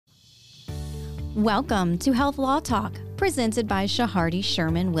Welcome to Health Law Talk, presented by Shahardy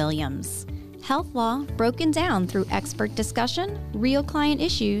Sherman Williams. Health law broken down through expert discussion, real client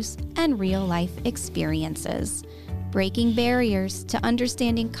issues, and real-life experiences. Breaking barriers to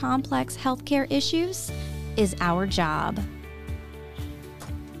understanding complex healthcare issues is our job.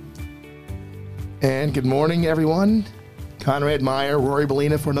 And good morning, everyone. Conrad Meyer, Rory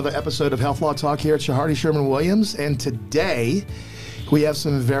Bellina for another episode of Health Law Talk here at Shahardy Sherman Williams. And today, we have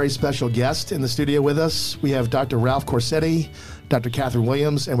some very special guests in the studio with us. We have Dr. Ralph Corsetti, Dr. Catherine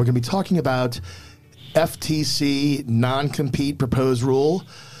Williams, and we're going to be talking about FTC non-compete proposed rule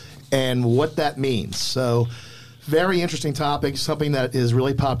and what that means. So, very interesting topic, something that is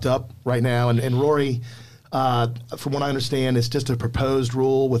really popped up right now. And Rory, from what I understand, it's just a proposed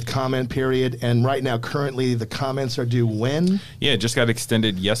rule with comment period. And right now, currently, the comments are due when? Yeah, it just got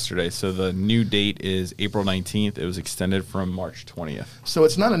extended yesterday. So the new date is April 19th. It was extended from March 20th. So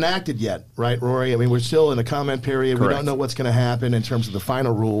it's not enacted yet, right, Rory? I mean, we're still in the comment period. Correct. We don't know what's going to happen in terms of the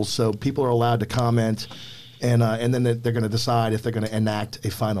final rules. So people are allowed to comment, and then they're going to decide if they're going to enact a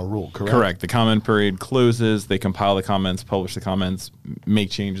final rule, correct? Correct. The comment period closes. They compile the comments, publish the comments,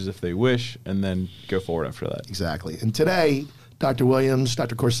 make changes if they wish, and then go forward after that. Exactly. And today, Dr. Williams,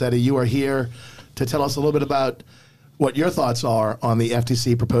 Dr. Corsetti, you are here to tell us a little bit about what your thoughts are on the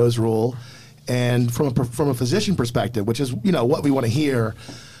FTC proposed rule. And from a physician perspective, which is, what we want to hear,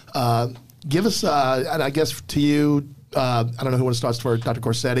 give us, and I guess to you, I don't know who wants to start for Dr.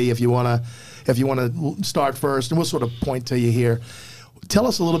 Corsetti, if you want to start first, and we'll sort of point to you here. Tell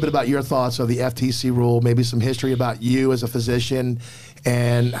us a little bit about your thoughts of the FTC rule, maybe some history about you as a physician,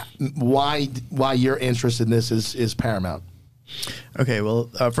 and why your interest in this is paramount. Okay, well,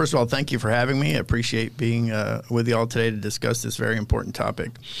 first of all, thank you for having me. I appreciate being with you all today to discuss this very important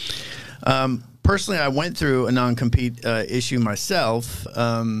topic. Personally, I went through a non-compete issue myself.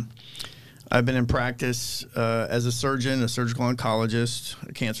 I've been in practice as a surgeon, a surgical oncologist,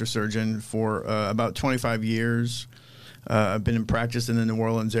 a cancer surgeon for about 25 years. I've been in practice in the New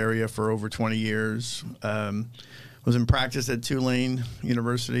Orleans area for over 20 years. Was in practice at Tulane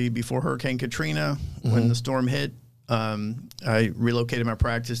University before Hurricane Katrina. Mm-hmm. When the storm hit, I relocated my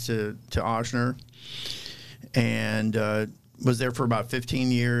practice to Ochsner and was there for about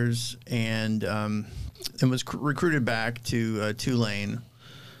 15 years and was recruited back to Tulane.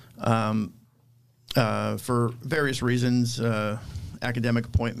 For various reasons, academic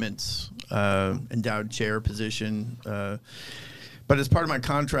appointments, endowed chair position. But as part of my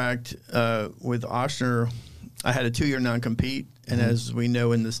contract with Ochsner, I had a 2-year non-compete. And mm-hmm. as we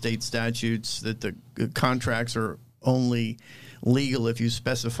know in the state statutes, that the contracts are only legal if you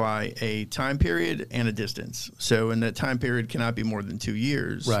specify a time period and a distance. So, and that time period cannot be more than 2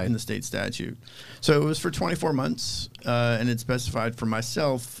 years right. in the state statute. So it was for 24 months, and it specified for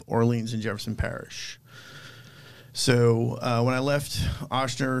myself, Orleans and Jefferson Parish. So when I left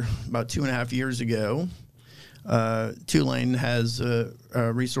Ochsner about 2.5 years ago, Tulane has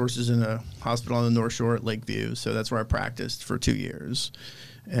resources in a hospital on the North Shore at Lakeview. So that's where I practiced for 2 years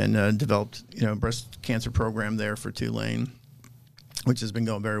and developed, a breast cancer program there for Tulane, which has been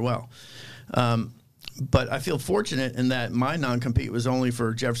going very well. But I feel fortunate in that my non-compete was only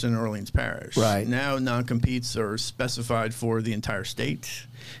for Jefferson and Orleans Parish. Right. Now non-competes are specified for the entire state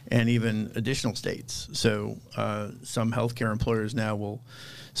and even additional states. So some healthcare employers now will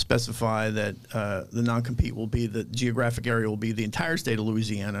specify that the non-compete will be the geographic area will be the entire state of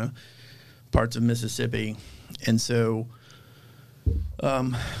Louisiana, parts of Mississippi. And so,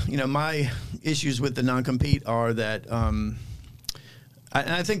 my issues with the non-compete are that and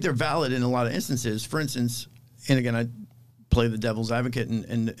I think they're valid in a lot of instances. For instance, and again, I play the devil's advocate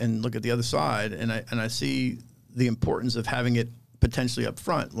and look at the other side, and I see the importance of having it potentially up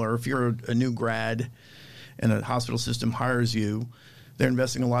front, where if you're a new grad and a hospital system hires you, they're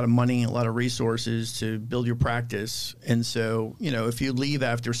investing a lot of money and a lot of resources to build your practice. And so, if you leave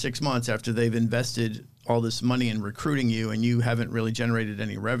after 6 months after they've invested all this money in recruiting you and you haven't really generated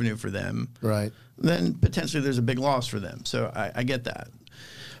any revenue for them, right, then potentially there's a big loss for them. So I get that.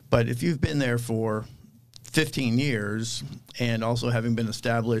 But if you've been there for 15 years and also having been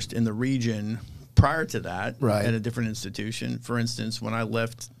established in the region prior to that right. at a different institution, for instance, when I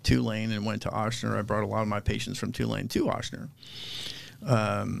left Tulane and went to Ochsner, I brought a lot of my patients from Tulane to Ochsner.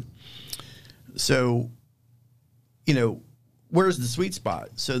 Where's the sweet spot?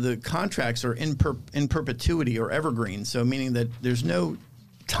 So the contracts are in perpetuity or evergreen, so meaning that there's no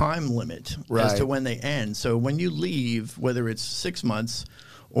time limit right. as to when they end. So when you leave, whether it's 6 months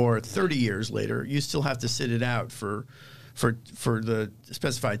or 30 years later, you still have to sit it out for the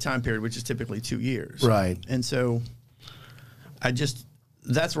specified time period, which is typically 2 years. Right. And so I just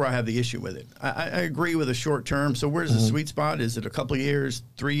that's where I have the issue with it. I agree with a short term. So where's the sweet spot? Is it a couple of years,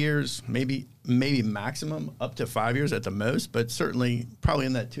 3 years, maybe maximum up to 5 years at the most, but certainly probably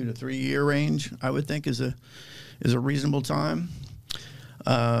in that 2 to 3 year range, I would think is a reasonable time.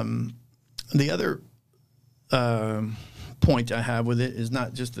 The other point I have with it is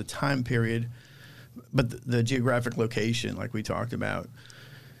not just the time period, but the geographic location, like we talked about.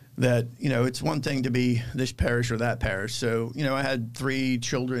 That, it's one thing to be this parish or that parish. So, I had 3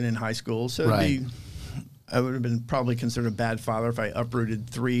 children in high school. So I would have been probably considered a bad father if I uprooted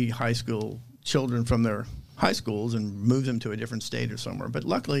 3 high school children from their high schools and moved them to a different state or somewhere. But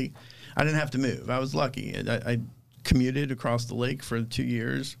luckily, I didn't have to move. I was lucky. I commuted across the lake for 2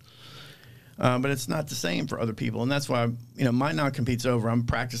 years. But it's not the same for other people. And that's why, my non-compete's over. I'm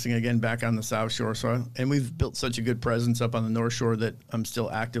practicing again back on the South Shore. And we've built such a good presence up on the North Shore that I'm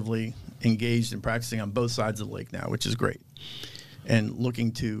still actively engaged in practicing on both sides of the lake now, which is great. And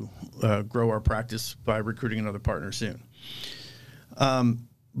looking to grow our practice by recruiting another partner soon.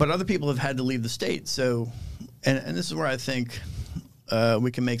 But other people have had to leave the state. So, and this is where I think we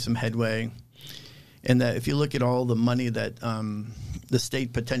can make some headway. And that if you look at all the money that the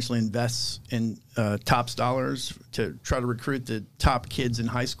state potentially invests in TOPS dollars to try to recruit the top kids in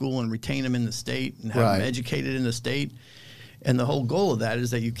high school and retain them in the state and have them educated in the state. And the whole goal of that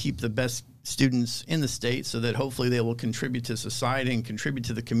is that you keep the best students in the state so that hopefully they will contribute to society and contribute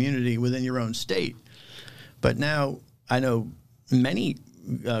to the community within your own state. But now I know many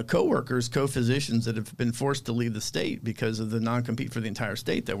co-workers, co-physicians that have been forced to leave the state because of the non-compete for the entire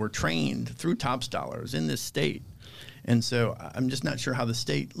state that were trained through TOPS dollars in this state. And so I'm just not sure how the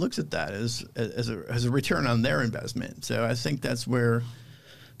state looks at that as a return on their investment. So I think that's where,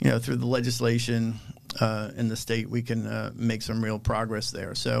 through the legislation in the state, we can make some real progress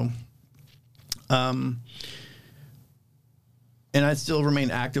there. So, and I still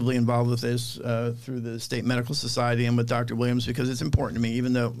remain actively involved with this through the State Medical Society and with Dr. Williams because it's important to me,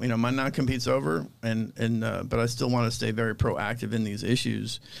 even though, my non-compete's over, but I still want to stay very proactive in these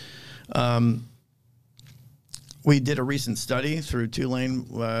issues. We did a recent study through Tulane.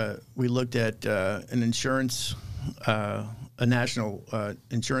 We looked at an insurance, a national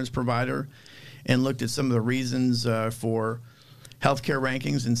insurance provider, and looked at some of the reasons for healthcare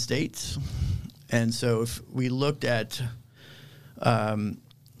rankings in states. And so if we looked at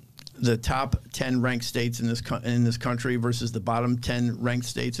the top 10 ranked states in this country versus the bottom 10 ranked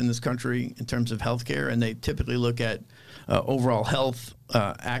states in this country in terms of healthcare, and they typically look at overall health,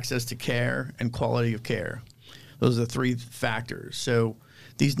 access to care, and quality of care. Those are the 3 factors. So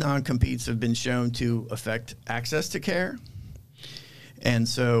these non-competes have been shown to affect access to care. And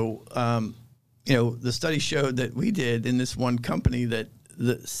so, the study showed that we did in this one company that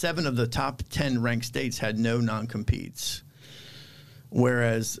 7 of the top 10 ranked states had no non-competes,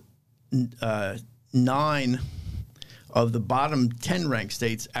 whereas 9 of the bottom 10 ranked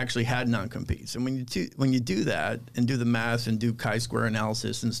states actually had non-competes. And when you do that and do the math and do chi-square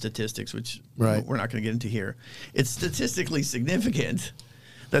analysis and statistics, which we're not going to get into here, it's statistically significant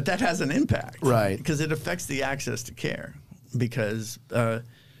that has an impact. Right. Because it affects the access to care because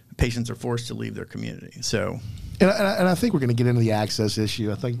patients are forced to leave their community. So... And I think we're going to get into the access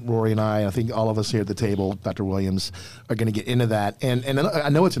issue. I think Rory and I think all of us here at the table, Dr. Williams, are going to get into that. And I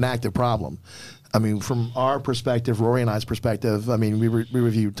know it's an active problem. I mean, from our perspective, Rory and I's perspective, I mean, we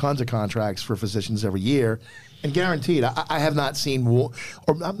review tons of contracts for physicians every year. And guaranteed, I have not seen, or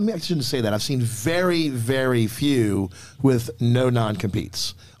I shouldn't say that, I've seen very, very few with no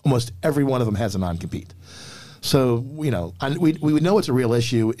non-competes. Almost every one of them has a non-compete. So, we know it's a real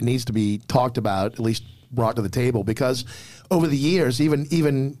issue. It needs to be talked about, at least brought to the table, because over the years,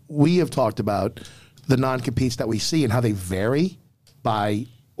 even we have talked about the non-competes that we see and how they vary by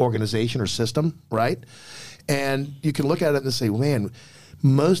organization or system, right? And you can look at it and say, well, man,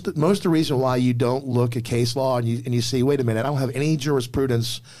 most of the reason why you don't look at case law and you see, wait a minute, I don't have any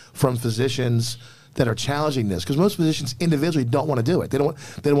jurisprudence from physicians that are challenging this, because most physicians individually don't want to do it. They don't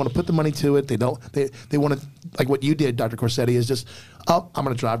want to put the money to it. They want to, like what you did, Dr. Corsetti, is just, I'm going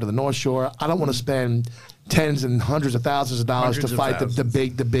to drive to the North Shore. I don't want to spend tens and hundreds of thousands of dollars to fight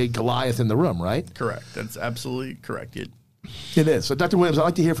the big Goliath in the room, right? Correct. That's absolutely correct. It is. So, Dr. Williams, I'd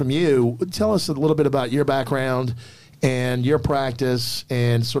like to hear from you. Tell us a little bit about your background and your practice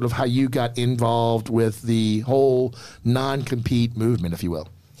and sort of how you got involved with the whole non-compete movement, if you will.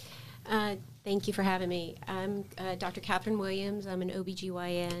 Thank you for having me. I'm Dr. Catherine Williams. I'm an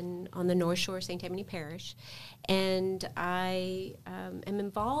OBGYN on the North Shore, St. Tammany Parish. And I am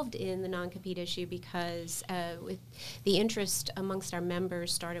involved in the non-compete issue because with the interest amongst our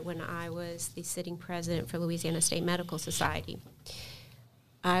members started when I was the sitting president for Louisiana State Medical Society.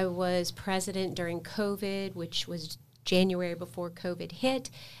 I was president during COVID, which was January before COVID hit,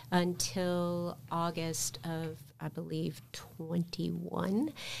 until August of, I believe,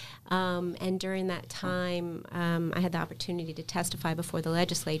 21. And during that time, I had the opportunity to testify before the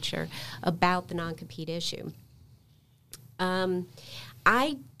legislature about the non-compete issue.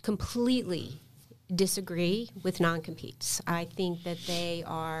 I completely disagree with non-competes. I think that they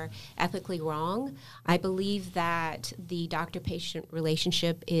are ethically wrong. I believe that the doctor-patient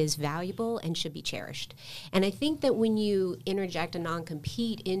relationship is valuable and should be cherished. And I think that when you interject a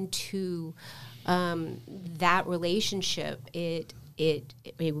non-compete into that relationship, it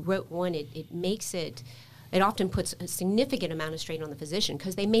makes it. It often puts a significant amount of strain on the physician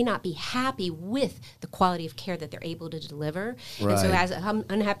because they may not be happy with the quality of care that they're able to deliver. Right. And so as an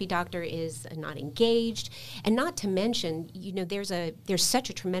unhappy doctor is not engaged, and not to mention, there's such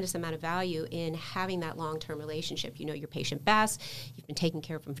a tremendous amount of value in having that long-term relationship. You know your patient best. You've been taking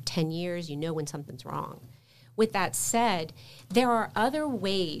care of them for 10 years. You know when something's wrong. With that said, there are other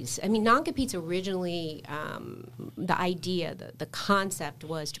ways. I mean, non-competes originally, the idea, the concept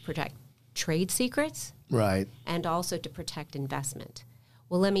was to protect trade secrets, Right. and also to protect investment.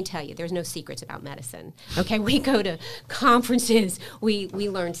 Well, let me tell you, there's no secrets about medicine. Okay, we go to conferences, we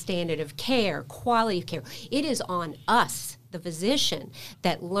learn standard of care, quality of care. It is on us, the physician,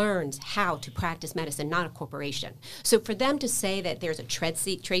 that learns how to practice medicine, not a corporation. So for them to say that there's a trade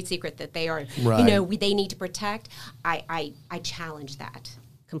secret that they are, Right. they need to protect, I challenge that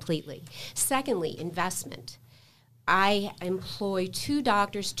completely. Secondly, investment. I employ 2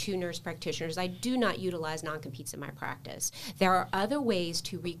 doctors, 2 nurse practitioners. I do not utilize non-competes in my practice. There are other ways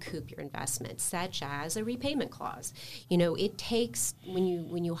to recoup your investment, such as a repayment clause. You know, it takes, when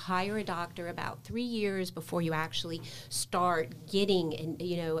you hire a doctor, about 3 years before you actually start getting, and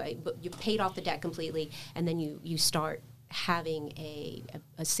you paid off the debt completely, and then you start having a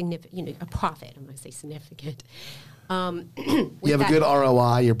significant, a profit. I'm going to say significant. You have a good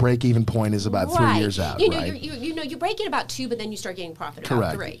ROI. Your break-even point is about 3 years out, right? You break in about 2, but then you start getting profit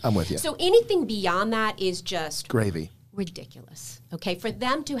Correct. about 3. I'm with you. So anything beyond that is just Gravy. ridiculous. Okay, for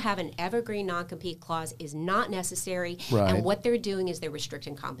them to have an evergreen non-compete clause is not necessary, Right. and what they're doing is they're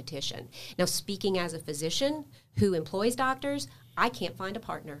restricting competition. Now, speaking as a physician who employs doctors, I can't find a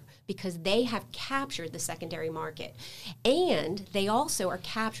partner because they have captured the secondary market, and they also are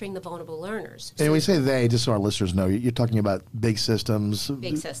capturing the vulnerable learners. And when we say they, just so our listeners know, you're talking about big systems.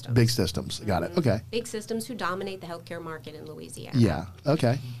 Big systems. Big systems. Got it. Okay. Big systems who dominate the healthcare market in Louisiana. Yeah.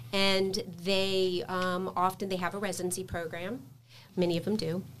 Okay. And they often they have a residency program. Many of them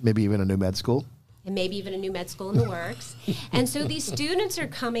do. Maybe even a new med school. And maybe even a new med school in the works. And so these students are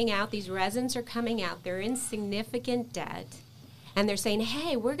coming out, these residents are coming out, they're in significant debt, and they're saying,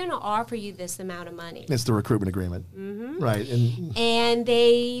 hey, we're going to offer you this amount of money. It's the recruitment agreement. Mm-hmm. Right. And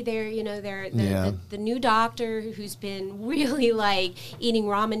they're the new doctor who's been really like eating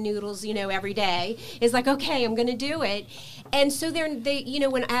ramen noodles, every day is like, okay, I'm going to do it. And so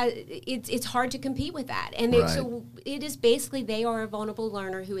it's hard to compete with that. And so it is basically they are a vulnerable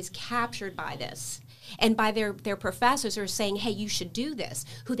learner who is captured by this. And by their professors who are saying, hey, you should do this,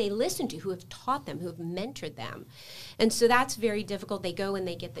 who they listen to, who have taught them, who have mentored them. And so that's very difficult. They go and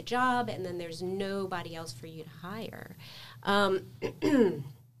they get the job, and then there's nobody else for you to hire. So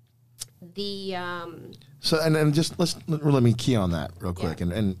and just let me key on that real quick,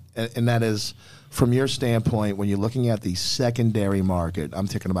 Yeah. and that is, from your standpoint, when you're looking at the secondary market, I'm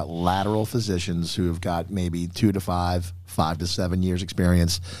talking about lateral physicians who have got maybe 2 to 5, 5 to 7 years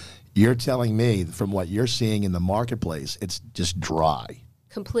experience. You're telling me, from what you're seeing in the marketplace, it's just dry.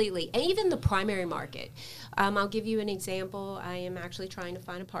 Completely. And even the primary market. I'll give you an example. I am actually trying to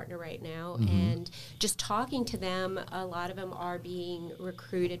find a partner right now, and just talking to them, a lot of them are being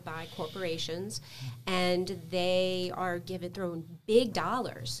recruited by corporations, and they are thrown big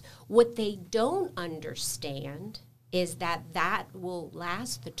dollars. What they don't understand is that will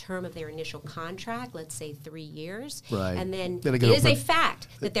last the term of their initial contract, let's say 3 years. Right. And then Then it is a fact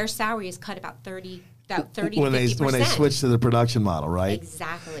that their salary is cut about 30 to 50%. When they switch to the production model, right?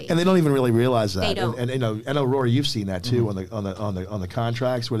 Exactly. And they don't even really realize that. They don't. And I know, Rory, you've seen that too on the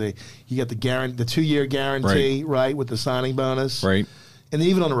contracts where you get the 2-year guarantee, right, with the signing bonus, Right. And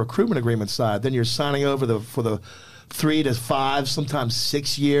even on the recruitment agreement side, then you're signing over for the 3 to 5, sometimes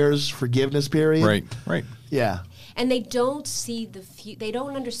 6 years forgiveness period. Right. Yeah. And they don't see they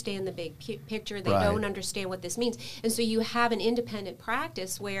don't understand the big picture. They Right. don't understand what this means. And so you have an independent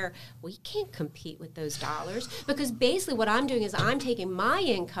practice where we can't compete with those dollars, because basically what I'm doing is I'm taking my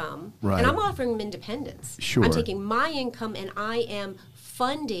income Right. and I'm offering them independence. Sure. I'm taking my income and I am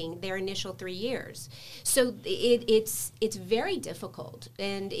funding their initial 3 years. So it's very difficult,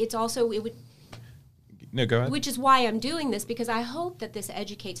 and it's also No, go ahead. which is why I'm doing this, because I hope that this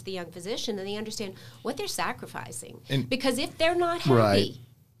educates the young physician and they understand what they're sacrificing. Because if they're not happy,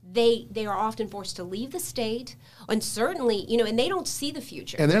 Right. they are often forced to leave the state, and certainly, and they don't see the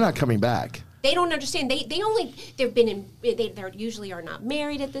future. And they're not coming back. They don't understand. They usually are not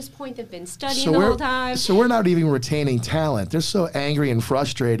married at this point. They've been studying So the we're, whole time. so we're not even retaining talent. They're so angry and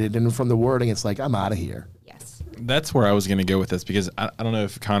frustrated, and from the wording, it's like, I'm out of here. Yes. That's where I was going to go with this, because I don't know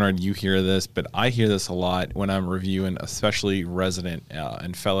if, Conrad, you hear this, but I hear this a lot when I'm reviewing, especially resident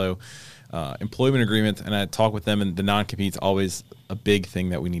and fellow employment agreements, and I talk with them, and the non-compete's always a big thing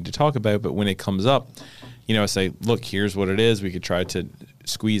that we need to talk about. But when it comes up, I say, look, here's what it is. We could try to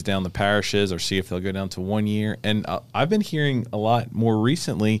squeeze down the parishes or see if they'll go down to 1 year. And I've been hearing a lot more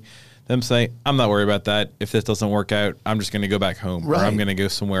recently them say, I'm not worried about that. If this doesn't work out, I'm just going to go back home, or I'm going to go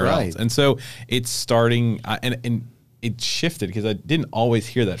somewhere else. And so it's starting, and it shifted, because I didn't always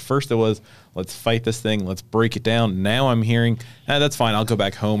hear that. First it was, let's fight this thing, let's break it down. Now I'm hearing, that's fine, I'll go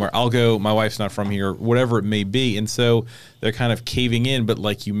back home, or I'll go, my wife's not from here, whatever it may be. And so they're kind of caving in. But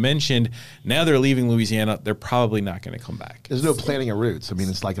like you mentioned, now they're leaving Louisiana, they're probably not going to come back. There's no planning of routes. I mean,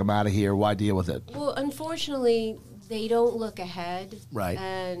 it's like, I'm out of here. Why deal with it? Well, unfortunately, they don't look ahead. Right.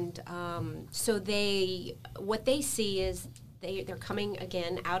 And so what they see is they're coming,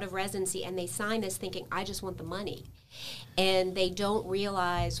 again, out of residency, and they sign this thinking, I just want the money. And they don't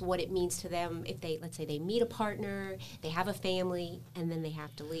realize what it means to them if let's say they meet a partner, they have a family, and then they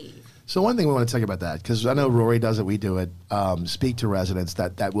have to leave. So one thing we want to talk about that, because I know Rory does it, we do it, speak to residents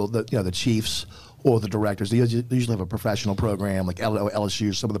that will, the chiefs or the directors, they usually have a professional program, like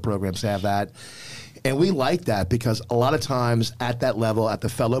LSU, some of the programs have that. And we like that, because a lot of times at that level, at the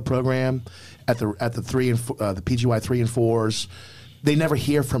fellow program, at the PGY 3 and 4s, they never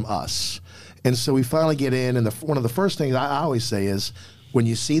hear from us. And so we finally get in, and one of the first things I always say is, when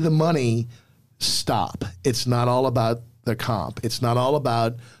you see the money, stop. It's not all about the comp. It's not all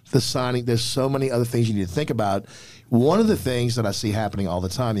about the signing. There's so many other things you need to think about. One of the things that I see happening all the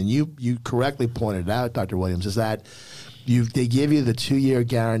time, and you correctly pointed out, Dr. Williams, is that they give you the 2-year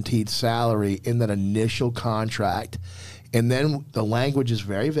guaranteed salary in that initial contract. And then the language is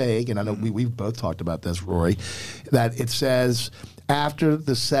very vague, and I know we've both talked about this, Rory, that it says, after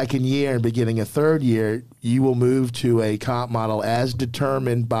the second year and beginning a third year, you will move to a comp model as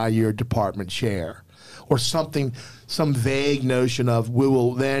determined by your department chair, or something, some vague notion of, we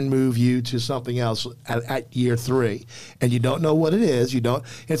will then move you to something else at year 3. And you don't know what it is.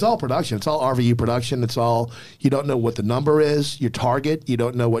 It's all production. It's all RVU production. You don't know what the number is, your target. You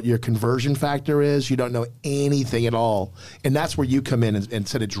don't know what your conversion factor is. You don't know anything at all. And that's where you come in and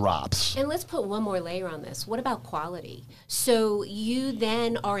said it drops. And let's put one more layer on this. What about quality? So you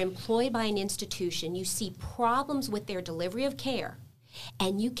then are employed by an institution. You see problems with their delivery of care,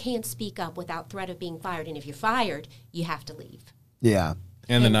 and you can't speak up without threat of being fired. And if you're fired, you have to leave. Yeah.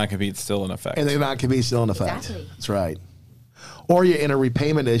 And the non-compete's still in effect. And the non-compete's still in effect. Exactly. That's right. Or you're in a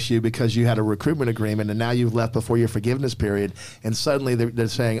repayment issue because you had a recruitment agreement, and now you've left before your forgiveness period, and suddenly they're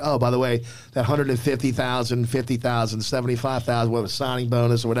saying, oh, by the way, that $150,000, $50,000, $75,000, whatever signing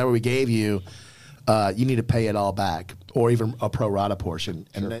bonus or whatever we gave you, you need to pay it all back, or even a pro rata portion.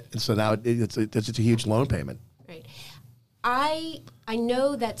 Sure. And so now it's a huge loan payment. Right. I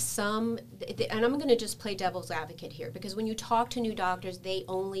know that some, and I'm going to just play devil's advocate here, because when you talk to new doctors, they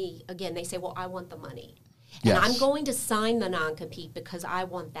say, well, I want the money. And Yes. I'm going to sign the non-compete because I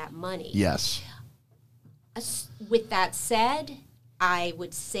want that money. Yes. With that said, I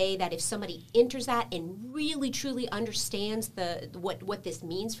would say that if somebody enters that and really truly understands what this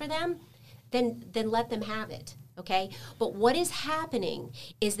means for them, then let them have it. Okay? But what is happening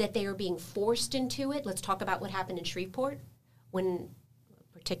is that they are being forced into it. Let's talk about what happened in Shreveport when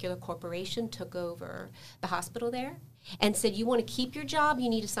a particular corporation took over the hospital there and said, you want to keep your job, you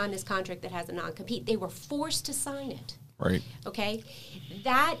need to sign this contract that has a non-compete. They were forced to sign it. Right. Okay?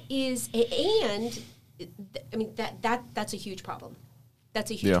 That is, and I mean, that's a huge problem.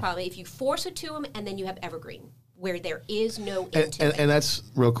 That's a huge problem. If you force it to them and then you have evergreen, where there is no end to it. And that's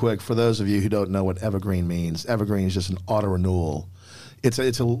real quick for those of you who don't know what evergreen means. Evergreen is just an auto renewal. It's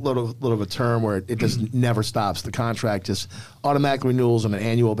a little of a term where it just never stops. The contract just automatically renewals on an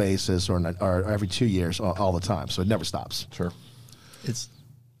annual basis or every 2 years all the time. So it never stops. Sure. It's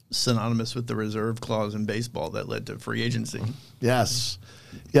synonymous with the reserve clause in baseball that led to free agency. Yes.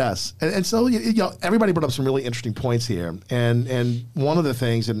 Yes. And so, everybody brought up some really interesting points here. And one of the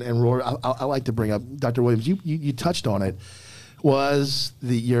things, and Rory, I like to bring up, Dr. Williams, you touched on it, was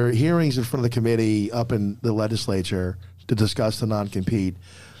your hearings in front of the committee up in the legislature to discuss the non-compete.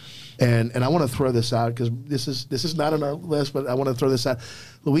 And I want to throw this out because this is not on our list, but I want to throw this out.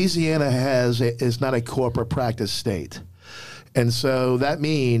 Louisiana is not a corporate practice state. And so that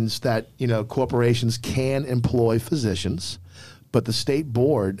means that, corporations can employ physicians, but the state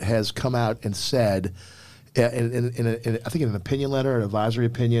board has come out and said, I think in an opinion letter, an advisory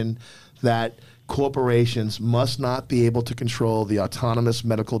opinion, that corporations must not be able to control the autonomous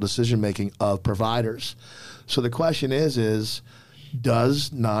medical decision-making of providers. So the question is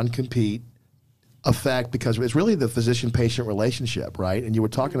does non-compete affect, because it's really the physician-patient relationship, right? And you were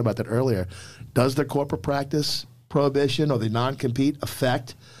talking about that earlier. Does the corporate practice prohibition or the non-compete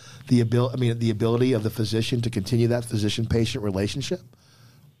affect the ability of the physician to continue that physician-patient relationship?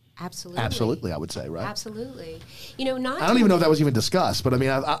 Absolutely. Absolutely, I would say, right? Absolutely. I don't even know if that was even discussed, but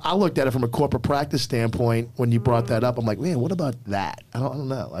I looked at it from a corporate practice standpoint when you brought that up. I'm like, man, what about that? I don't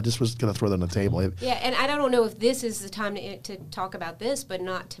know. I just was going to throw that on the table. Yeah, and I don't know if this is the time to talk about this, but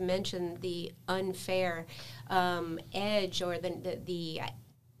not to mention the unfair edge or the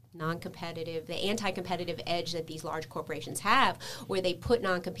non-competitive, the anti-competitive edge that these large corporations have, where they put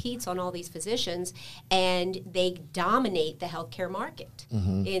non-competes on all these physicians and they dominate the healthcare market.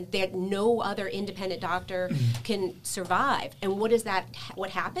 And that no other independent doctor can survive. And what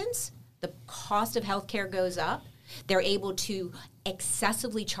happens? The cost of healthcare goes up. They're able to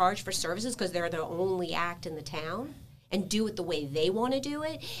excessively charge for services because they're the only act in the town and do it the way they want to do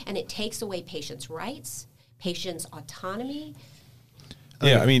it. And it takes away patients' rights, patients' autonomy.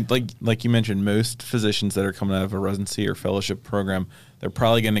 Yeah, like you mentioned, most physicians that are coming out of a residency or fellowship program, they're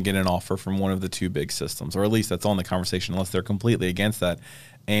probably going to get an offer from one of the two big systems, or at least that's on the conversation, unless they're completely against that.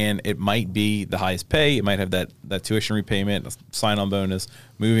 And it might be the highest pay. It might have that tuition repayment, a sign-on bonus,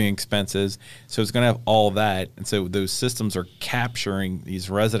 moving expenses. So it's going to have all that. And so those systems are capturing these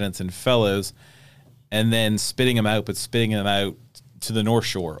residents and fellows and then spitting them out to the North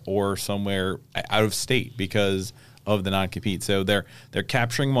Shore or somewhere out of state because of the non-compete. So they're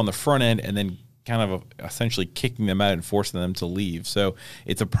capturing them on the front end and then kind of essentially kicking them out and forcing them to leave. So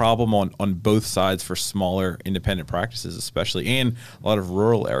it's a problem on both sides for smaller independent practices, especially, and a lot of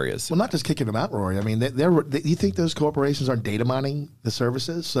rural areas. Well, not just kicking them out, Rory. I mean, you think those corporations aren't data mining the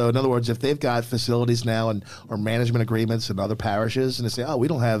services? So in other words, if they've got facilities now or management agreements in other parishes and they say, oh, we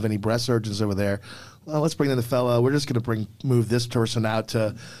don't have any breast surgeons over there, well, let's bring in the fellow. We're just going to move this person out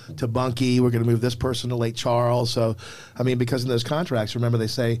to Bunkie. We're going to move this person to Lake Charles. So, because in those contracts, remember they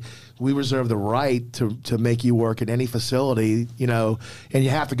say we reserve the right to make you work at any facility, and you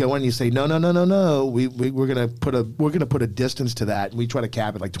have to go in and you say no. We're going to put a distance to that, and we try to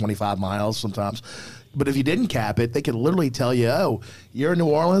cap it like 25 miles sometimes. But if you didn't cap it, they could literally tell you, oh, you're in New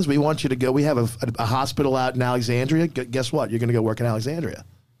Orleans. We want you to go. We have a hospital out in Alexandria. Guess what? You're going to go work in Alexandria.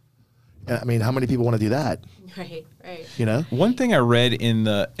 How many people want to do that? Right. One thing I read in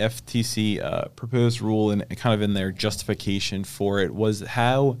the FTC proposed rule and kind of in their justification for it was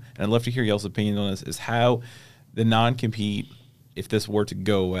how, and I'd love to hear y'all's opinion on this, is how the non-compete, if this were to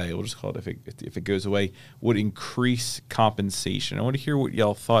go away, we'll just call it if it goes away, would increase compensation. I want to hear what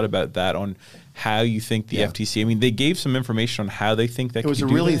y'all thought about that, on how you think the FTC, they gave some information on how they think that it was a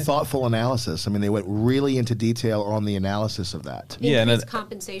really thoughtful analysis. They went really into detail on the analysis of that. Increase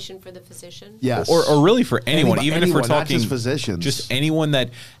compensation for the physician? Yes. Or really for anyone, even if we're talking not just physicians. Just anyone that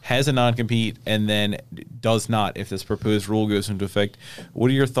has a non-compete and then does not, if this proposed rule goes into effect. What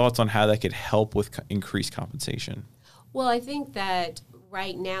are your thoughts on how that could help with increased compensation? Well, I think that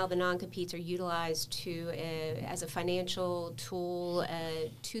right now the non-competes are utilized as a financial tool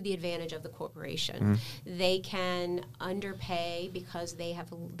to the advantage of the corporation. They can underpay because they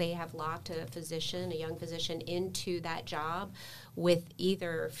have locked a young physician into that job with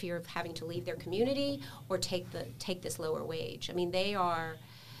either fear of having to leave their community or take this lower wage. They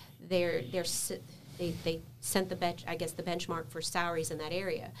sent the benchmark for salaries in that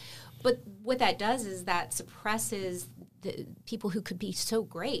area. But what that does is that suppresses the people who could be so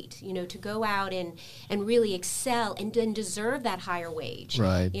great, to go out and really excel and deserve that higher wage.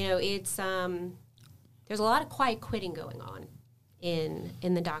 Right. It's there's a lot of quiet quitting going on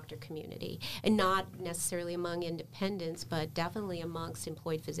in the doctor community, and not necessarily among independents, but definitely amongst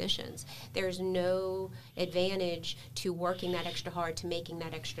employed physicians. There's no advantage to working that extra hard, to making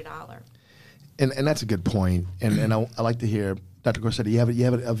that extra dollar. And that's a good point. And I like to hear, Dr. Corsetti, you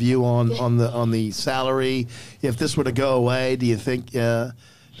have a view on the salary. If this were to go away, do you think the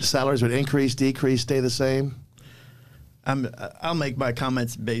salaries would increase, decrease, stay the same? I'll make my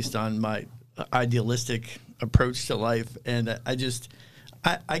comments based on my idealistic approach to life, and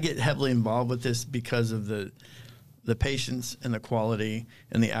I get heavily involved with this because of the patients and the quality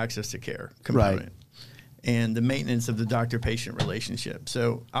and the access to care component. Right. and the maintenance of the doctor-patient relationship.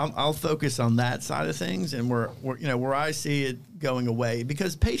 So I'll focus on that side of things, and where I see it going away,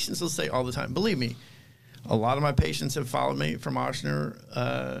 because patients will say all the time, believe me, a lot of my patients have followed me from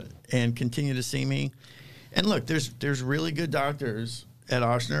Ochsner and continue to see me. And look, there's really good doctors at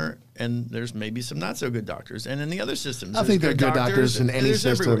Ochsner, and there's maybe some not so good doctors. And in the other systems, I think there are good doctors in any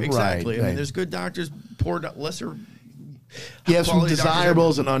system. Everywhere. Exactly. Right. I mean, there's good doctors, lesser. You have some quality doctors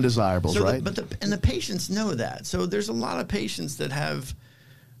desirables and undesirables, so right? The patients know that. So there's a lot of patients that have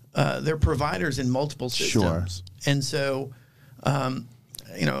their providers in multiple systems. Sure. And so,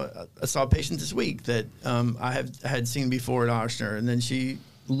 I saw a patient this week that I had seen before at Ochsner, and then she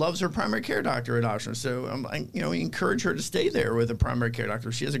loves her primary care doctor at Ochsner. So, we encourage her to stay there with a primary care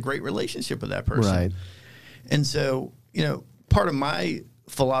doctor. She has a great relationship with that person. Right. And so, part of my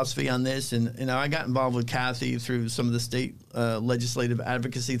philosophy on this, and I got involved with Kathy through some of the state legislative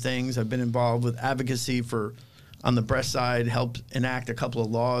advocacy things. I've been involved with advocacy on the breast side, helped enact a couple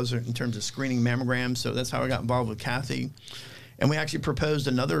of laws in terms of screening mammograms. So that's how I got involved with Kathy. And we actually proposed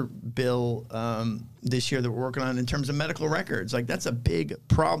another bill this year that we're working on in terms of medical records. Like, that's a big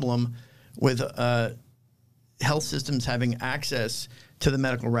problem with health systems having access to the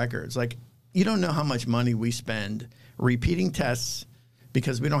medical records. Like, you don't know how much money we spend repeating tests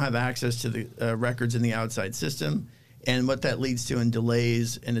because we don't have access to the records in the outside system, and what that leads to in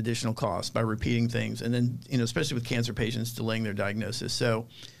delays and additional costs by repeating things. And then, especially with cancer patients, delaying their diagnosis. So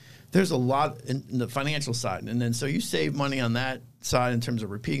there's a lot in the financial side. And then, so you save money on that side in terms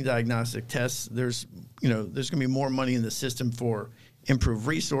of repeating diagnostic tests. There's going to be more money in the system for improved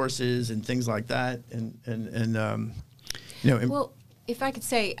resources and things like that. Well, if I could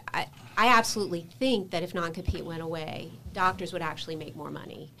say, I absolutely think that if non-compete went away, doctors would actually make more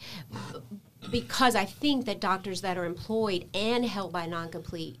money. Because I think that doctors that are employed and held by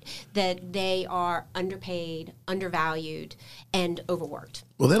non-compete, that they are underpaid, undervalued, and overworked.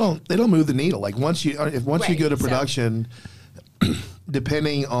 Well, they don't move the needle. Like, once you go to production,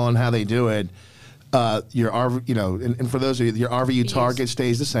 depending on how they do it, your and for those of you, your RVU target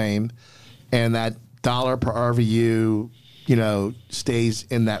stays the same, and that dollar per RVU stays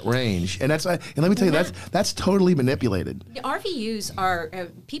in that range. And let me tell you, that's totally manipulated. The RVUs are,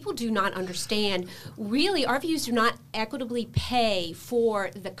 people do not understand, really, RVUs do not equitably pay for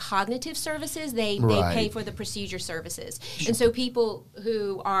the cognitive services. They pay for the procedure services. And so people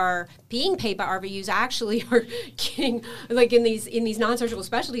who are being paid by RVUs actually are getting, like, in these non-surgical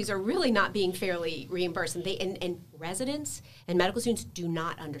specialties, are really not being fairly reimbursed. And residents and medical students do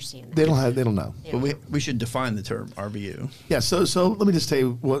not understand that. They don't know. But we should define the term RVU. Yeah, so let me just tell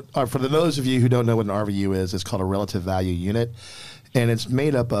you what, for those of you who don't know what an RVU is, it's called a relative value unit, and it's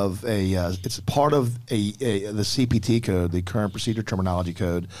made up of it's part of the CPT code, the current procedure terminology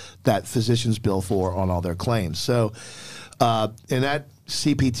code, that physicians bill for on all their claims. So in that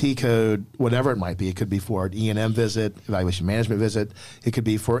CPT code, whatever it might be, it could be for an E&M visit, evaluation management visit, it could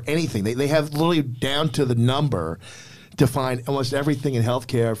be for anything. They have literally down to the number defined almost everything in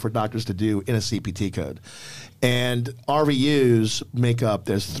healthcare for doctors to do in a CPT code. And RVUs make up,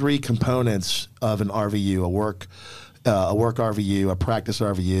 there's three components of an RVU, a work RVU, a practice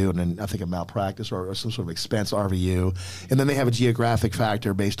RVU, and then I think a malpractice or some sort of expense RVU. And then they have a geographic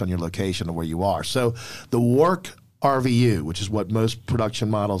factor based on your location of where you are. So the work RVU, which is what most production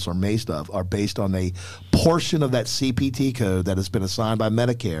models are based on a portion of that CPT code that has been assigned by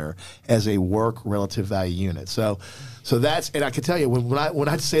Medicare as a work relative value unit. So that's, and I can tell you, when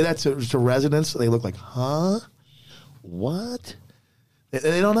I say that to residents, they look like, huh? What?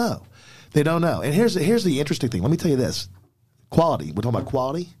 They don't know. They don't know. And here's the interesting thing. Let me tell you this. Quality. We're talking about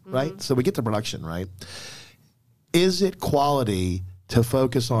quality, right? So we get to production, right? Is it quality to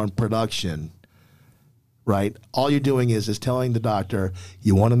focus on production, right? All you're doing is telling the doctor,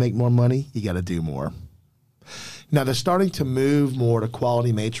 you want to make more money, you got to do more. Now, they're starting to move more to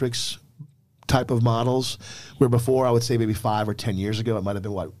quality matrix type of models, where before I would say maybe 5 or 10 years ago, it might have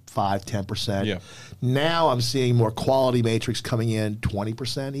been, 5-10%. Yeah. Now I'm seeing more quality matrix coming in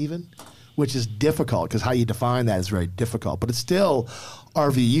 20% even, which is difficult because how you define that is very difficult, but it's still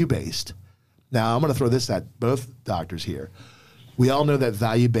RVU based. Now, I'm going to throw this at both doctors here. We all know that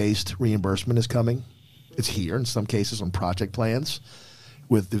value-based reimbursement is coming. It's here in some cases on project plans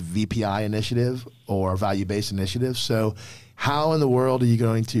with the VPI initiative or value-based initiative. So how in the world are you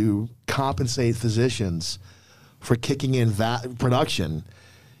going to compensate physicians for kicking in production,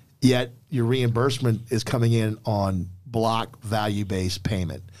 yet your reimbursement is coming in on block value-based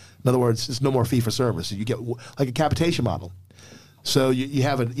payment? In other words, it's no more fee-for-service. You get like a capitation model. So you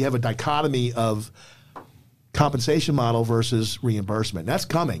have a dichotomy of compensation model versus reimbursement. That's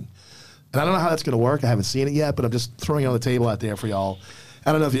coming. And I don't know how that's going to work. I haven't seen it yet, but I'm just throwing it on the table out there for y'all.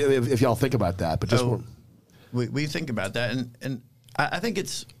 I don't know if y'all think about that, but just we think about that, and I think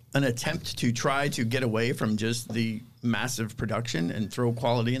it's an attempt to try to get away from just the massive production and throw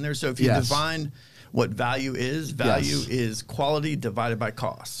quality in there. So if you define what value is quality divided by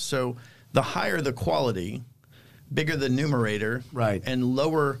cost. So the higher the quality, bigger the numerator, right, and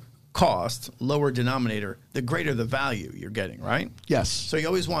lower cost, lower denominator, the greater the value you're getting, right? Yes. So you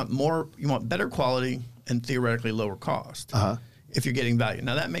always want more, you want better quality and theoretically lower cost if you're getting value.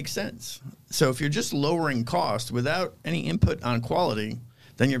 Now that makes sense. So if you're just lowering cost without any input on quality,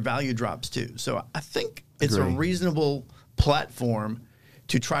 then your value drops too. So I think it's a reasonable platform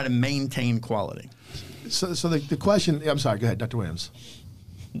to try to maintain quality. So the question, I'm sorry, go ahead, Dr. Williams.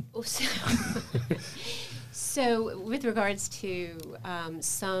 So with regards to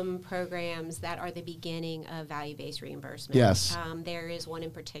some programs that are the beginning of value-based reimbursement, there is one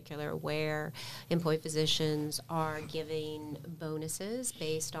in particular where employed physicians are giving bonuses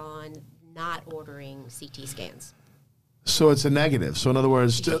based on not ordering CT scans. So it's a negative. So in other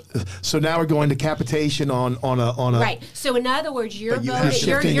words, so now we're going to capitation on a right. So in other words, your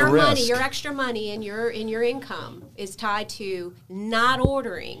money, your extra money, and your income is tied to not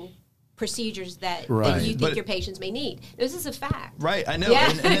ordering procedures that you think your patients may need. This is a fact. Right, I know,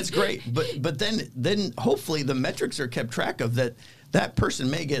 and that's great. But then hopefully the metrics are kept track of that person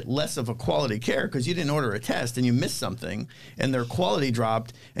may get less of a quality care because you didn't order a test and you missed something and their quality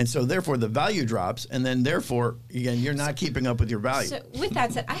dropped, and so therefore the value drops, and then therefore, again, you're not keeping up with your value. So with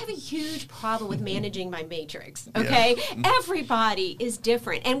that said, I have a huge problem with managing my matrix, okay? Yeah. Everybody is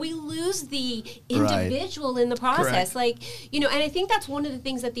different, and we lose the individual in the process. Correct. And I think that's one of the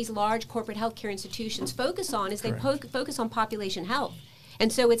things that these large corporate healthcare institutions focus on is they focus on population health.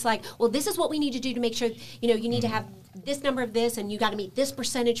 And so it's like, well, this is what we need to do to make sure, you need to have this number of this, and you got to meet this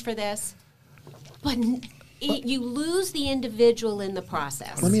percentage for this. But you lose the individual in the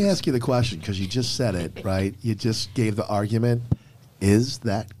process. Let me ask you the question, because you just said it, right? You just gave the argument. Is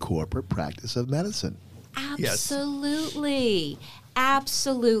that corporate practice of medicine? Absolutely. Yes.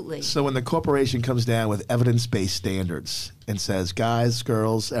 Absolutely. So when the corporation comes down with evidence-based standards and says, guys,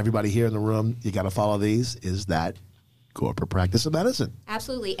 girls, everybody here in the room, you got to follow these, is that corporate practice of medicine?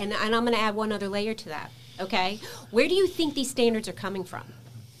 Absolutely. And I'm going to add one other layer to that, okay? Where do you think these standards are coming from?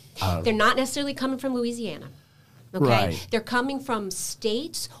 They're not necessarily coming from Louisiana. Okay, right. They're coming from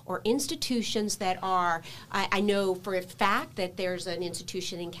states or institutions that are, I know for a fact that there's an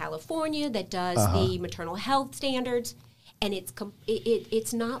institution in California that does the maternal health standards, and it's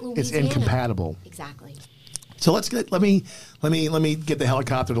not Louisiana. It's incompatible. Exactly. So let me get the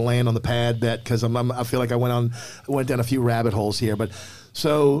helicopter to land on the pad because I feel like I went down a few rabbit holes here. But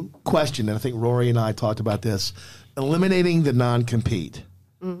so question, and I think Rory and I talked about this: eliminating the non-compete.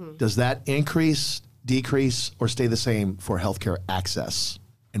 Mm-hmm. Does that increase, decrease, or stay the same for healthcare access,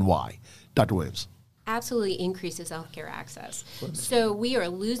 and why? Dr. Williams. Absolutely increases healthcare access. So we are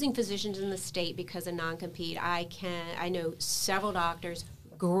losing physicians in the state because of non-compete. I know several doctors,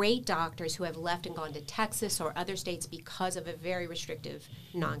 great doctors, who have left and gone to Texas or other states because of a very restrictive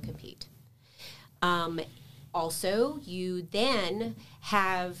non-compete. Also, you then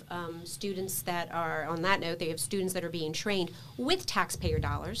have students that are, on that note, they have students that are being trained with taxpayer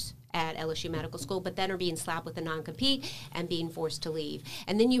dollars at LSU Medical School, but then are being slapped with a non-compete and being forced to leave.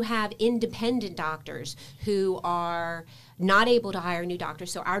 And then you have independent doctors who are not able to hire new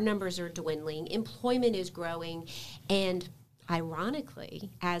doctors, so our numbers are dwindling, employment is growing, and ironically,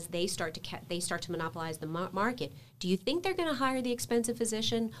 as they start to monopolize the market, do you think they're going to hire the expensive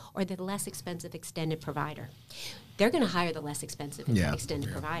physician or the less expensive extended provider? They're going to hire the less expensive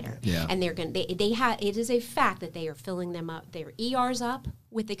extended provider. Yeah. And they're going it is a fact that they are filling them up, their ERs up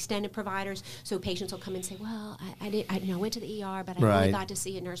with extended providers, so patients will come and say, well, I went to the ER, but I only got to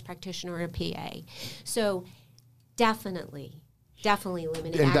see a nurse practitioner or a PA. So definitely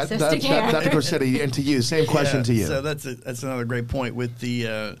limiting access to care. Dr. Corsetti, and to you, same question to you. So that's another great point with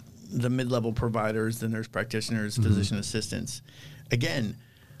the mid-level providers, the nurse practitioners, physician assistants. Again,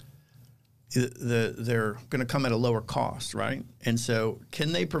 they're going to come at a lower cost, right? And so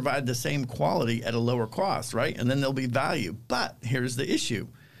can they provide the same quality at a lower cost, right? And then there'll be value. But here's the issue.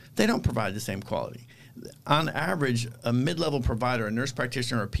 They don't provide the same quality. On average, a mid-level provider, a nurse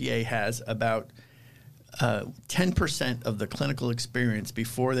practitioner or PA, has about 10% of the clinical experience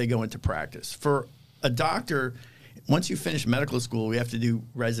before they go into practice. For a doctor, once you finish medical school, we have to do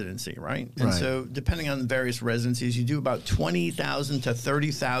residency, right? And so depending on the various residencies, you do about 20,000 to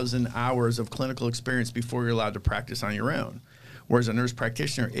 30,000 hours of clinical experience before you're allowed to practice on your own. Whereas a nurse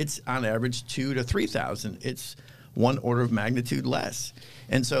practitioner, it's on average 2,000 to 3,000. It's one order of magnitude less.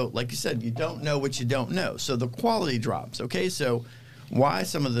 And so, like you said, you don't know what you don't know. So the quality drops. Okay, so why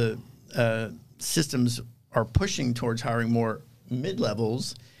some of the systems are pushing towards hiring more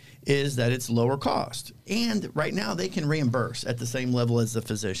mid-levels is that it's lower cost. And right now they can reimburse at the same level as the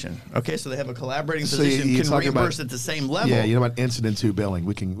physician. Okay, so they have a collaborating physician can reimburse at the same level. Yeah, you know about incident to billing.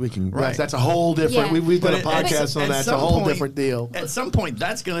 We can right. That's a whole different, we've done a podcast on that. It's a whole different deal. At some point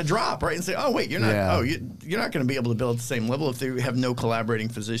that's going to drop, right? And say, oh wait, you're not you're not going to be able to bill at the same level if they have no collaborating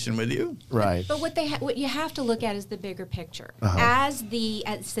physician with you. Right. But what you have to look at is the bigger picture.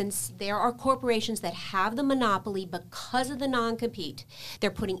 Since there are corporations that have the monopoly because of the non-compete,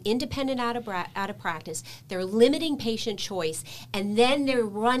 they're putting independent out of practice. They're limiting patient choice, and then they're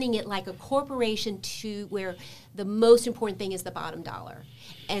running it like a corporation to where the most important thing is the bottom dollar.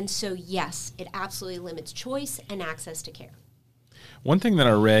 And so, yes, it absolutely limits choice and access to care. One thing that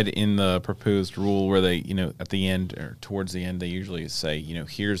I read in the proposed rule where they, at the end or towards the end, they usually say,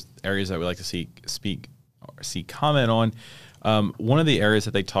 here's areas that we'd like to see comment on. One of the areas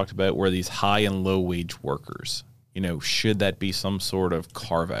that they talked about were these high and low wage workers. Should that be some sort of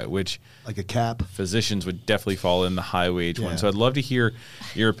carve out, which like a cap? Physicians would definitely fall in the high wage one. So I'd love to hear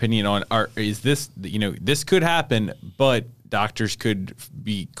your opinion on, is this, this could happen, but doctors could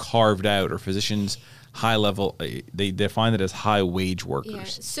be carved out, or physicians high level, they define it as high wage workers. Yeah.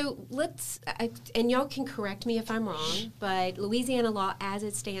 So and y'all can correct me if I'm wrong, but Louisiana law as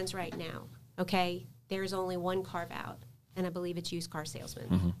it stands right now, okay, there's only one carve out, and I believe it's used car salesmen.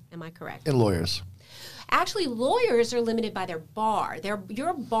 Mm-hmm. Am I correct? And lawyers. Actually, lawyers are limited by their bar.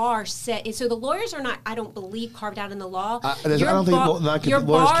 Your bar set, so the lawyers are not, I don't believe, carved out in the law. I don't think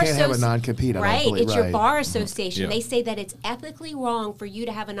lawyers can't have a non-compete. Right, it's your bar association. Mm-hmm. They say that it's ethically wrong for you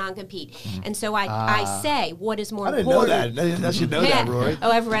to have a non-compete. Mm-hmm. And so I say, what is more important? I didn't know that. I should know that, Rory.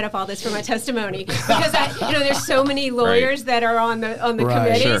 Oh, I've read up all this for my testimony. Because there's so many lawyers that are on the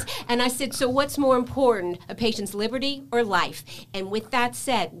committees. Sure. And I said, so what's more important, a patient's liberty or life? And with that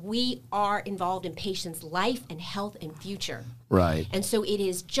said, we are involved in patients' life and health and future. Right. And so it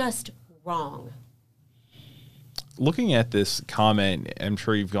is just wrong. Looking at this comment, I'm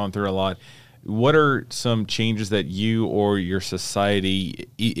sure you've gone through a lot. What are some changes that you or your society,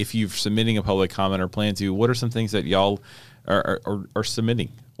 if you're submitting a public comment or plan to, what are some things that y'all are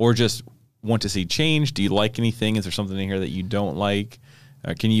submitting or just want to see change? Do you like anything? Is there something in here that you don't like?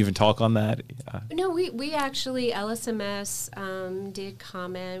 Can you even talk on that? No, we actually, LSMS did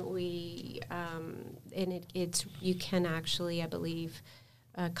comment. And it's you can actually, I believe,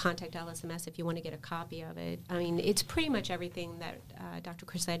 contact LSMS if you want to get a copy of it. I mean, it's pretty much everything that Dr.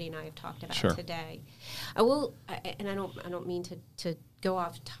 Crissetti and I have talked about today. I will, and I don't mean to go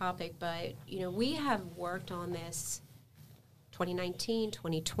off topic, but we have worked on this 2019,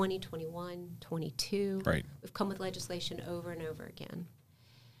 2020, 21, 22. Right. We've come with legislation over and over again.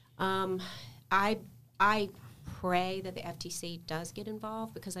 I pray that the FTC does get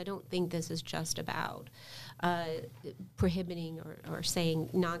involved, because I don't think this is just about prohibiting or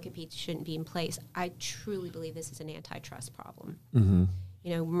saying non-competes shouldn't be in place. I truly believe this is an antitrust problem.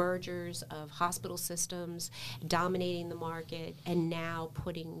 Mm-hmm. Mergers of hospital systems dominating the market and now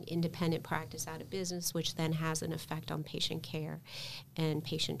putting independent practice out of business, which then has an effect on patient care and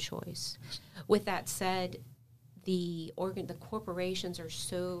patient choice. With that said, the corporations are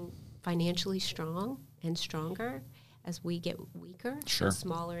so financially strong and stronger as we get weaker and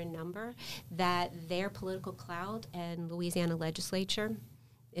smaller in number, that their political clout and Louisiana legislature,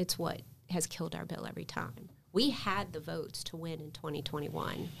 it's what has killed our bill every time. We had the votes to win in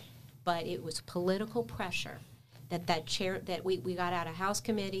 2021, but it was political pressure that we got out of House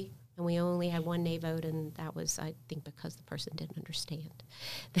committee, and we only had one nay vote, and that was, I think, because the person didn't understand.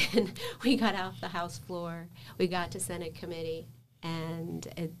 Then we got off the House floor, we got to Senate committee, and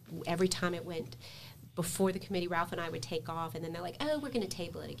every time it went before the committee, Ralph and I would take off, and then they're like, oh, we're going to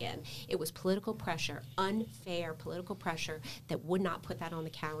table it again. It was political pressure, unfair political pressure, that would not put that on the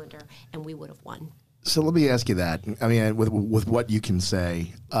calendar, and we would have won. So let me ask you that. I mean, with what you can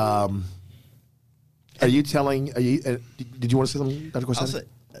say, are you telling? Did you want to say something, Dr. Crissetti?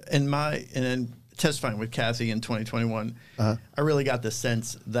 And then testifying with Kathy in 2021, I really got the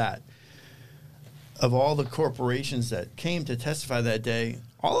sense that of all the corporations that came to testify that day,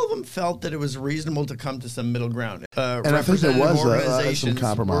 all of them felt that it was reasonable to come to some middle ground. And I think there was some organizations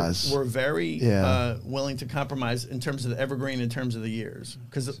compromise. were very willing to compromise in terms of the evergreen, in terms of the years,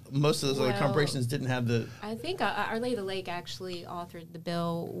 because most of those other corporations didn't have the. I think Our Lady of the Lake actually authored the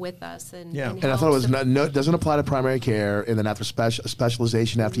bill with us, and and I thought it was doesn't apply to primary care, and then after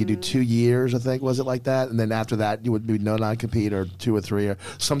specialization after you do 2 years, I think was it like that, and then after that you would be no non-compete or 2 or 3 or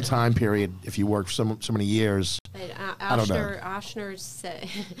some time period if you worked so many years. But I don't know. Ochsner said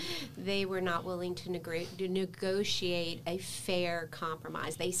they were not willing to negotiate a fair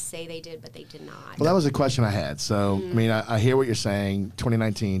compromise. They say they did, but they did not. Well, that was a question I had. So, I mean, I hear what you're saying,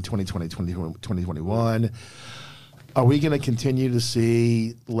 2019, 2020, 2021. Are we going to continue to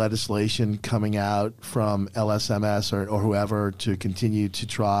see legislation coming out from LSMS or whoever to continue to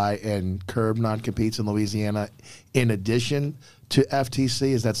try and curb non-competes in Louisiana in addition to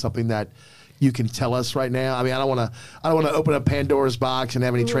FTC? Is that something that you can tell us right now? I mean, I don't want to open up Pandora's box and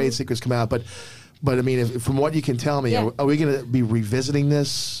have any trade secrets come out, but I mean, from what you can tell me, are we going to be revisiting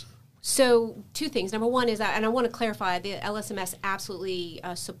this? So 2 things. Number one is that, and I want to clarify, the LSMS absolutely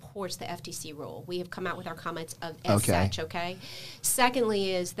supports the FTC rule. We have come out with our comments as such, okay? Secondly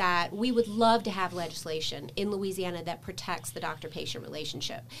is that we would love to have legislation in Louisiana that protects the doctor-patient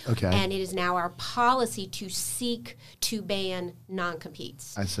relationship. Okay. And it is now our policy to seek to ban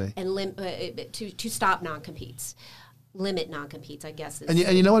non-competes. I see. And to stop non-competes. Limit non-competes, I guess. And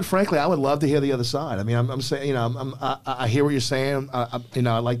you know what? Frankly, I would love to hear the other side. I mean, I'm saying, I hear what you're saying. I'd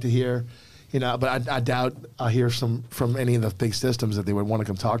like to hear, but I doubt I'll hear from any of the big systems that they would want to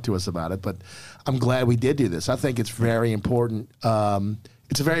come talk to us about it. But I'm glad we did do this. I think it's very important.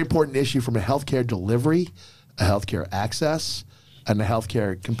 It's a very important issue from a healthcare delivery, a healthcare access, and a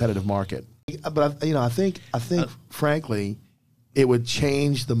healthcare competitive market. But I think frankly, it would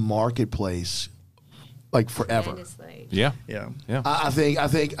change the marketplace like forever. Yeah. I think.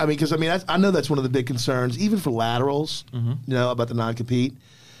 I mean, because I know that's one of the big concerns, even for laterals. About the non-compete.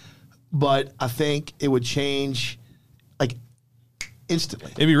 But I think it would change, like,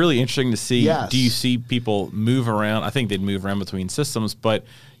 instantly. It'd be really interesting to see. Yes. Do you see people move around? I think they'd move around between systems, but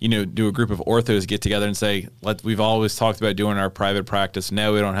do a group of orthos get together and say, we've always talked about doing our private practice.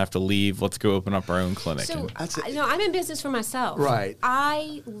 Now we don't have to leave. Let's go open up our own clinic. So, I'm in business for myself. Right.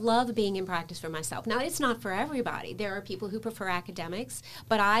 I love being in practice for myself. Now, it's not for everybody. There are people who prefer academics,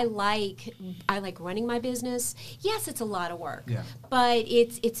 but I like running my business. Yes, it's a lot of work. Yeah. But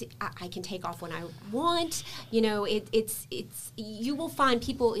I can take off when I want. You will find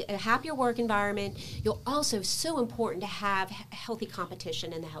people a happier work environment. You'll also, so important to have healthy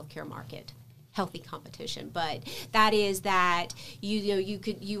competition in the healthcare market. Healthy competition, but that is that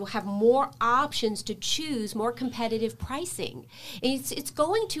you have more options to choose, more competitive pricing. And it's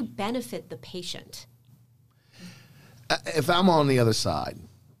going to benefit the patient. If I'm on the other side,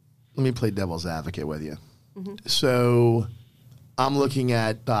 let me play devil's advocate with you. So I'm looking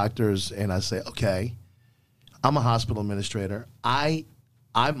at doctors and I say, okay, I'm a hospital administrator. My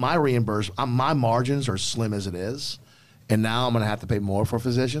reimbursement, my margins are slim as it is, and now I'm going to have to pay more for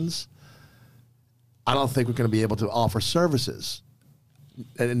physicians. I don't think we're going to be able to offer services,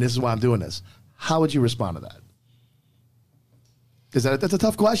 and this is why I'm doing this. How would you respond to that? Because that's a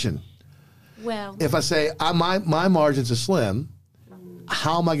tough question. Well, if I say my margins are slim,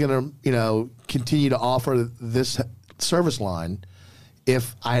 how am I going to continue to offer this service line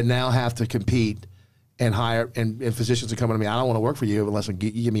if I now have to compete and hire and physicians are coming to me? I don't want to work for you unless you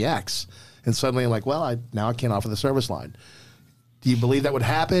give me X, and suddenly I'm like, well, I can't offer the service line. Do you believe that would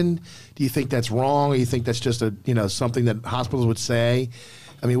happen? Do you think that's wrong, or you think that's just something that hospitals would say?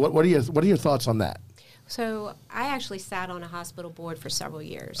 I mean, what are your thoughts on that? So I actually sat on a hospital board for several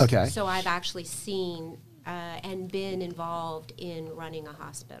years. Okay. So I've actually seen and been involved in running a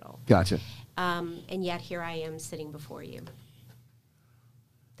hospital. Gotcha. And yet here I am sitting before you.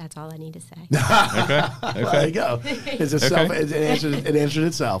 That's all I need to say. Okay. There you go. It answered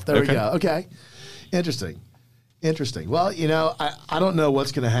itself. There we go. Okay. Interesting. Well, I don't know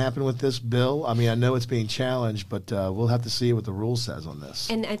what's going to happen with this bill. I mean, I know it's being challenged, but we'll have to see what the rule says on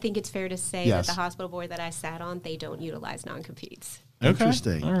this. And I think it's fair to say that the hospital board that I sat on, they don't utilize non-competes. Okay.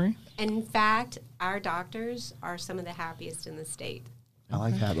 Interesting. All right. In fact, our doctors are some of the happiest in the state. I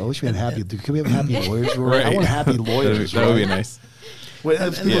like happy. I wish we had happy. Can we have happy lawyers? Right. I want happy lawyers. That would be nice.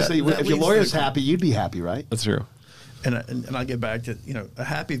 Well, people say, if your lawyer's happy, you'd be happy, right? That's true. And I'll get back to, a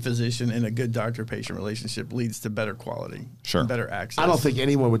happy physician and a good doctor-patient relationship leads to better quality, sure, better access. I don't think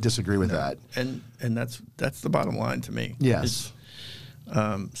anyone would disagree with that. And that's the bottom line to me. Yes.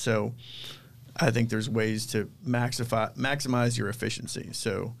 So I think there's ways to maximize your efficiency.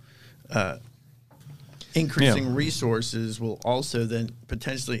 So increasing resources will also then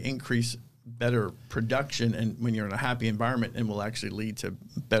potentially increase better production, and when you're in a happy environment, and will actually lead to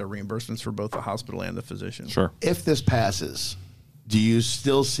better reimbursements for both the hospital and the physician. Sure. If this passes, do you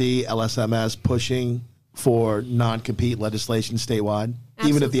still see LSMS pushing for non-compete legislation statewide,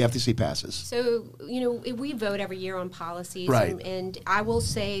 even if the FTC passes? So, we vote every year on policies, Right. and I will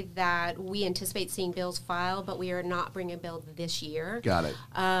say that we anticipate seeing bills filed, but we are not bringing a bill this year. Got it.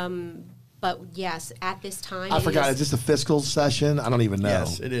 But yes, at this time, I forgot. It's just a fiscal session. I don't even know.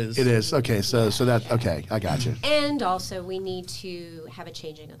 Yes, it is. It is. Okay, so that, okay, I got you. And also, we need to have a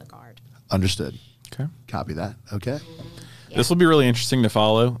changing of the guard. Understood. Okay. Copy that. Okay. Yeah. This will be really interesting to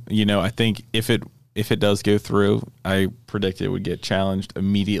follow. I think if it does go through, I predict it would get challenged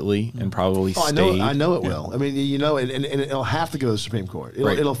immediately and probably stayed. I know it will. I mean, and it'll have to go to the Supreme Court.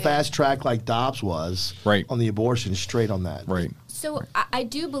 It'll fast track like Dobbs was on the abortion, straight on that. Right. So I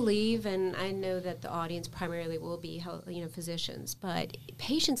do believe, and I know that the audience primarily will be, physicians, but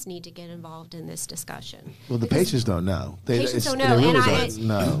patients need to get involved in this discussion. Well, the patients don't know. Patients don't know. They really And don't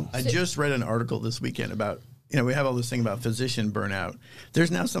know. I just read an article this weekend about, we have all this thing about physician burnout. There's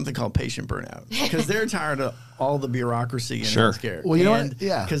now something called patient burnout because they're tired of all the bureaucracy in healthcare. Well, you know what?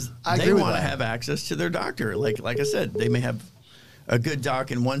 Yeah, because I they agree with want to that. have access to their doctor. Like I said, they may have a good doc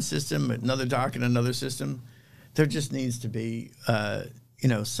in one system, another doc in another system. There just needs to be,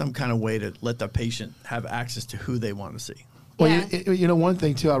 some kind of way to let the patient have access to who they want to see. Well, Yeah. one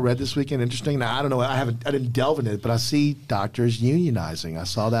thing too I read this weekend, interesting. Now I don't know, I didn't delve in it, but I see doctors unionizing. I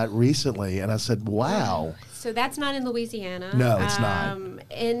saw that recently, and I said, "Wow." So that's not in Louisiana. No, it's not.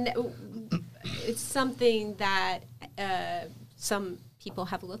 And it's something that some people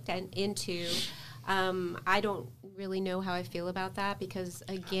have looked into. I don't really know how I feel about that because,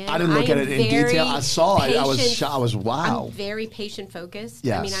 again, I didn't look at it in detail. I saw it. I was shocked. I was wow. I'm very patient focused.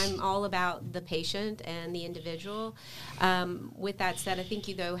 Yes. I mean, I'm all about the patient and the individual. With that said, I think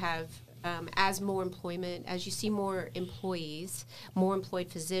you though have as more employment, as you see more employees, more employed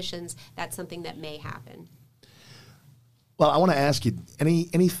physicians, that's something that may happen. Well, I want to ask you,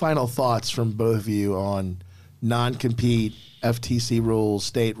 any final thoughts from both of you on non-compete, FTC rules,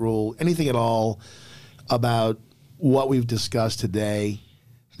 state rule, anything at all about what we've discussed today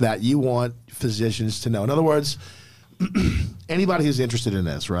that you want physicians to know? In other words, anybody who's interested in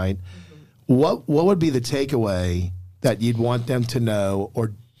this, right? Mm-hmm. What would be the takeaway that you'd want them to know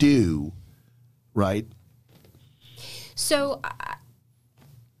or do, right? So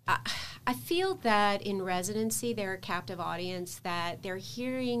I feel that in residency, they're a captive audience, that they're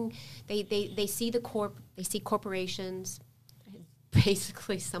hearing, they see they see corporations,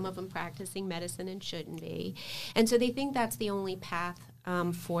 basically some of them practicing medicine and shouldn't be. And so they think that's the only path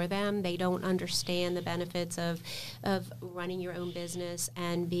for them. They don't understand the benefits of running your own business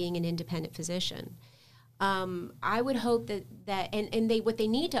and being an independent physician. I would hope that what they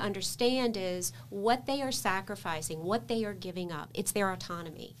need to understand is what they are sacrificing, what they are giving up. It's their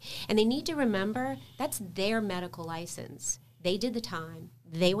autonomy. And they need to remember that's their medical license. They did the time.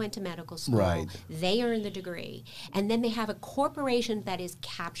 They went to medical school. Right. They earned the degree. And then they have a corporation that is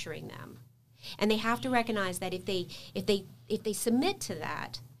capturing them. And they have to recognize that if they submit to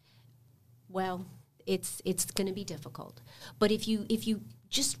that, well, it's going to be difficult. But if you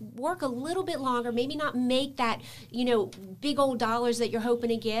just work a little bit longer, maybe not make that, big old dollars that you're hoping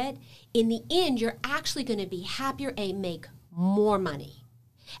to get, in the end, you're actually going to be happier and make more money.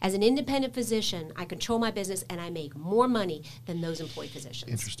 As an independent physician, I control my business and I make more money than those employed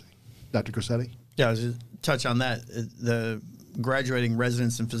physicians. Interesting. Dr. Corsetti? Yeah, I was just touch on that. The graduating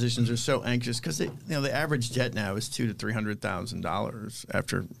residents and physicians are so anxious because the average debt now is $200,000 to $300,000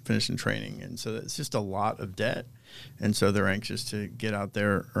 after finishing training, and so it's just a lot of debt. And so they're anxious to get out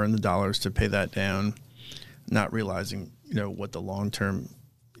there, earn the dollars to pay that down, not realizing what the long term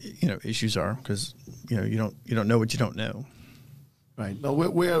issues are because you don't know what you don't know. Right. Now,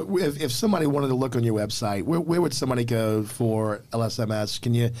 if somebody wanted to look on your website, where would somebody go for LSMS?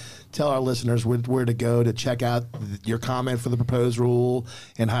 Can you tell our listeners where to go to check out your comment for the proposed rule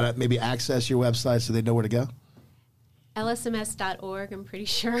and how to maybe access your website so they know where to go? LSMS.org, I'm pretty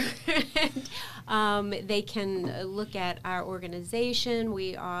sure. They can look at our organization.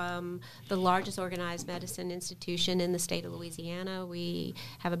 We are the largest organized medicine institution in the state of Louisiana. We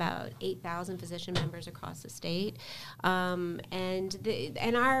have about 8,000 physician members across the state. And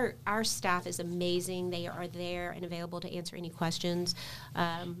our staff is amazing. They are there and available to answer any questions.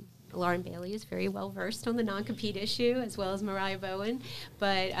 Lauren Bailey is very well versed on the non-compete issue, as well as Mariah Bowen,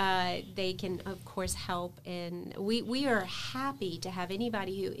 but they can, of course, help. And we are happy to have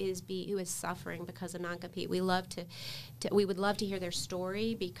anybody who is suffering because of non-compete. We would love to hear their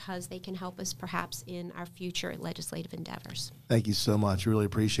story because they can help us perhaps in our future legislative endeavors. Thank you so much. Really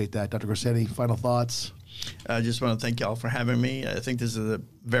appreciate that. Dr. Grassetti, final thoughts? I just want to thank y'all for having me. I think this is a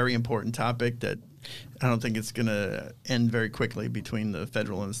very important topic that I don't think it's going to end very quickly between the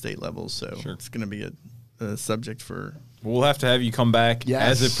federal and the state levels. So It's going to be a subject for... We'll have to have you come back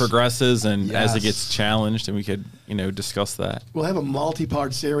as it progresses and as it gets challenged, and we could, discuss that. We'll have a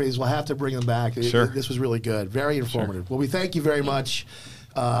multi-part series. We'll have to bring them back. Sure. This was really good. Very informative. Well, we thank you very much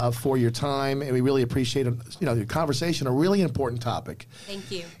for your time, and we really appreciate the conversation, a really important topic. Thank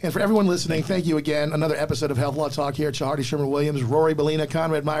you. And for everyone listening, thank you again. Another episode of Health Law Talk here at Shahardy Sherman-Williams. Rory Bellina,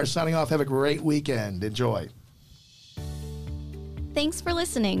 Conrad Meyer signing off. Have a great weekend. Enjoy. Thanks for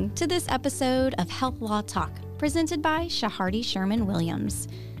listening to this episode of Health Law Talk, presented by Shahardy Sherman-Williams.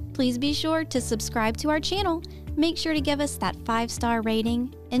 Please be sure to subscribe to our channel, make sure to give us that 5-star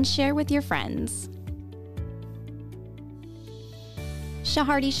rating, and share with your friends.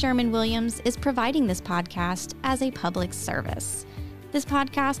 Shahardy Sherman-Williams is providing this podcast as a public service. This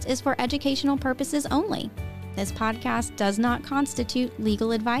podcast is for educational purposes only. This podcast does not constitute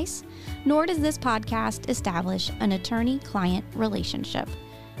legal advice, nor does this podcast establish an attorney-client relationship.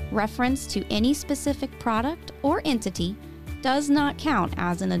 Reference to any specific product or entity does not count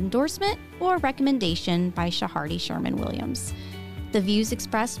as an endorsement or recommendation by Shahardy Sherman-Williams. The views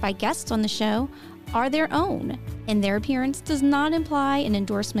expressed by guests on the show are their own, and their appearance does not imply an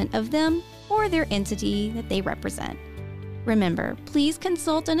endorsement of them or their entity that they represent. Remember, please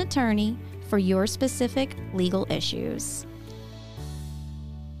consult an attorney for your specific legal issues.